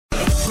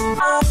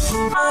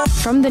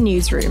From the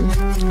newsroom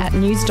at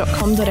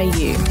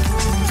news.com.au.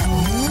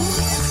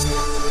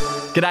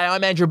 G'day,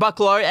 I'm Andrew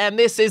Bucklow and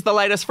this is the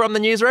latest from the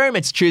newsroom.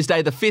 It's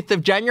Tuesday the 5th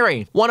of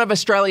January. One of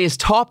Australia's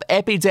top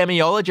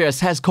epidemiologists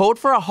has called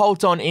for a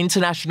halt on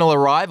international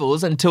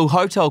arrivals until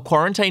hotel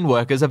quarantine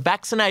workers are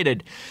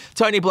vaccinated.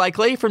 Tony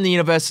Blakely from the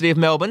University of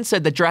Melbourne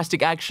said that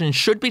drastic action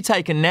should be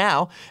taken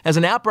now as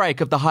an outbreak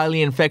of the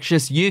highly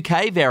infectious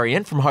UK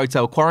variant from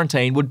hotel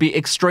quarantine would be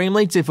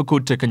extremely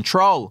difficult to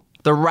control.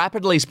 The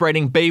rapidly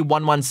spreading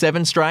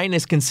B117 strain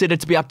is considered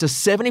to be up to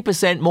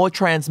 70% more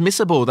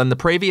transmissible than the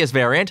previous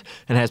variant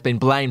and has been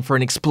blamed for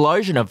an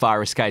explosion of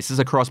virus cases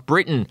across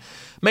Britain.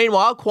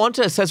 Meanwhile,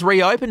 Qantas has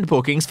reopened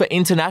bookings for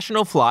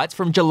international flights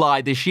from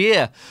July this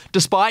year.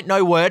 Despite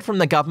no word from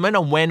the government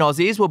on when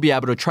Aussies will be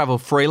able to travel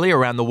freely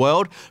around the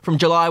world, from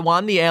July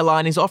 1, the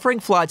airline is offering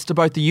flights to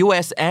both the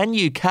US and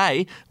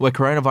UK, where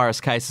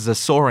coronavirus cases are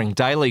soaring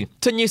daily.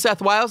 To New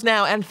South Wales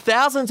now, and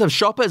thousands of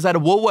shoppers at a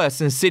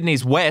Woolworths in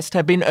Sydney's West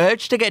have been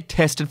urged to get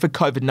tested for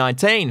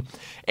COVID-19.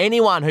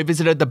 Anyone who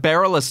visited the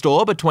Berrilla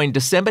store between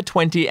December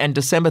 20 and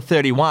December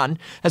 31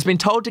 has been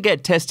told to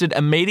get tested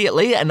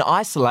immediately and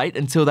isolate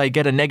until they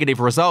get a negative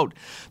result.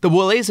 The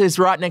Woolies is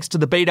right next to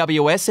the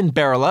BWS in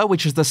Berrilla,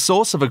 which is the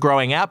source of a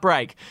growing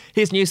outbreak.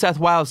 Here's New South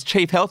Wales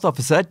Chief Health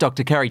Officer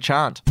Dr Kerry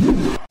Chant.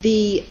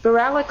 The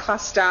Berrilla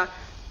cluster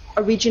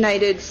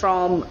originated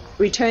from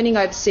returning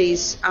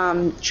overseas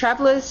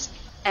travellers,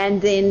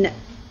 and then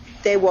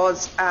there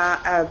was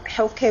a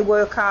healthcare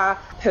worker,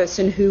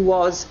 person who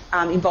was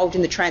involved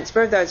in the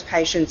transfer of those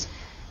patients,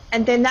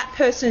 and then that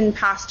person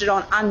passed it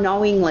on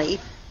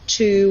unknowingly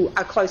to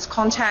a close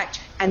contact,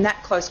 and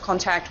that close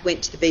contact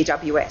went to the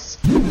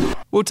BWS.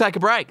 We'll take a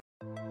break.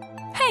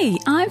 Hey,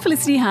 I'm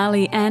Felicity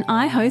Harley and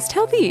I host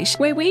Healthyish,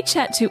 where we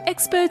chat to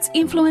experts,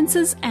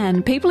 influencers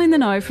and people in the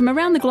know from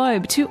around the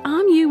globe to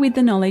arm you with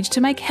the knowledge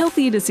to make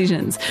healthier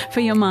decisions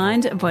for your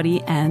mind,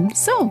 body and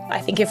soul. I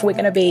think if we're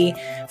going to be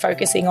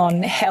focusing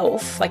on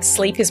health, like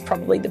sleep is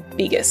probably the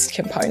biggest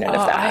component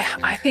of that.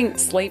 I think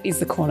sleep is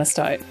the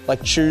cornerstone.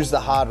 Like choose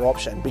the harder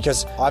option,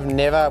 because I've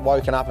never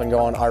woken up and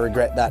gone, I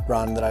regret that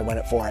run that I went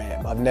at 4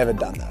 a.m. I've never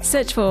done that.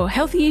 Search for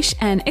Healthyish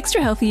and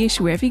Extra Healthyish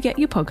wherever you get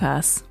your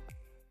podcasts.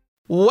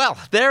 Well,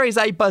 there is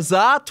a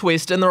bizarre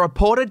twist in the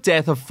reported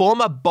death of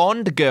former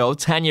Bond girl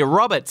Tanya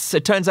Roberts.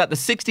 It turns out the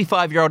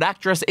 65-year-old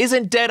actress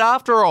isn't dead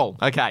after all.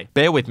 Okay,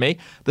 bear with me.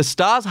 The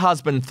star's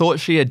husband thought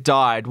she had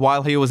died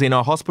while he was in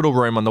a hospital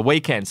room on the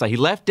weekend, so he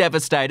left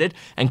devastated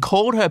and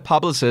called her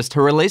publicist,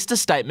 who released a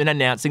statement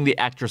announcing the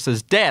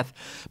actress's death.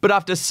 But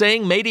after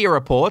seeing media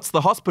reports,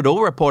 the hospital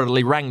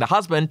reportedly rang the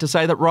husband to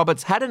say that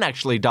Roberts hadn't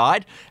actually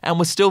died and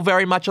was still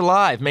very much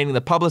alive, meaning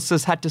the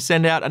publicist had to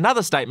send out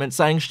another statement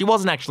saying she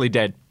wasn't actually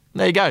dead.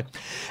 There you go.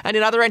 And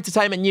in other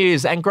entertainment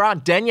news, and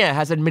Grant Denyer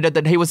has admitted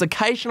that he was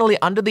occasionally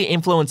under the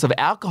influence of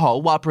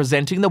alcohol while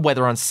presenting the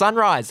weather on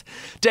Sunrise.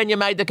 Denyer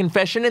made the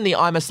confession in the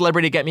I'm a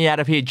Celebrity Get Me Out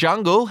of Here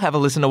jungle. Have a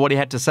listen to what he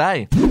had to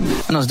say.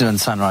 When I was doing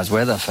Sunrise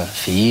weather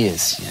for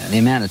years, the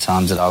amount of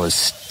times that I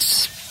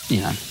was,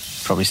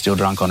 probably still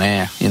drunk on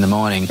air in the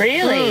morning.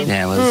 Really?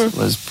 Yeah,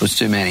 was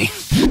too many.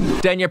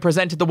 Denyer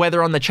presented the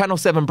weather on the Channel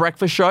 7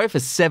 breakfast show for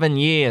 7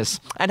 years.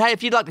 And hey,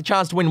 if you'd like the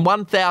chance to win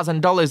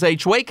 $1,000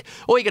 each week,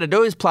 all you got to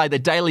do is play the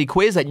daily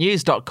quiz at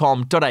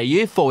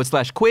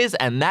news.com.au/quiz,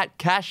 and that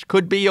cash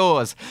could be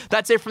yours.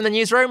 That's it from the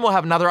newsroom. We'll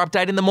have another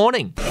update in the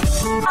morning.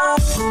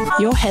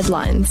 Your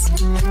headlines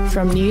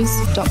from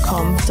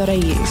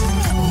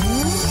news.com.au.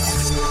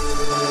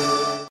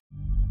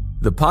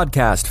 The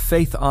podcast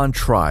Faith on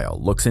Trial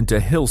looks into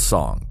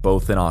Hillsong,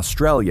 both in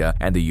Australia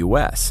and the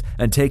US,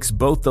 and takes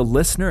both the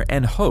listener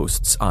and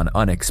hosts on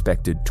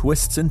unexpected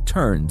twists and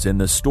turns in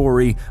the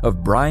story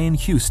of Brian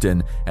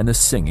Houston and the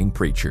Singing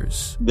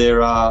Preachers.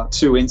 There are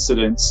 2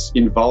 incidents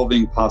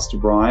involving Pastor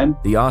Brian.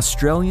 The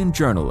Australian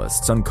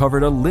journalists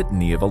uncovered a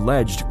litany of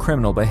alleged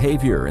criminal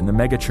behavior in the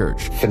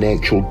megachurch.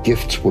 Financial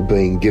gifts were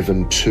being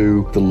given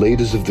to the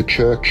leaders of the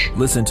church.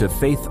 Listen to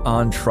Faith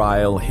on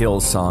Trial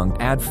Hillsong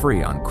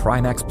ad-free on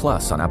Crimex Plus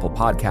on Apple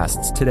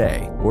Podcasts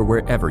today or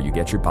wherever you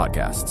get your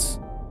podcasts.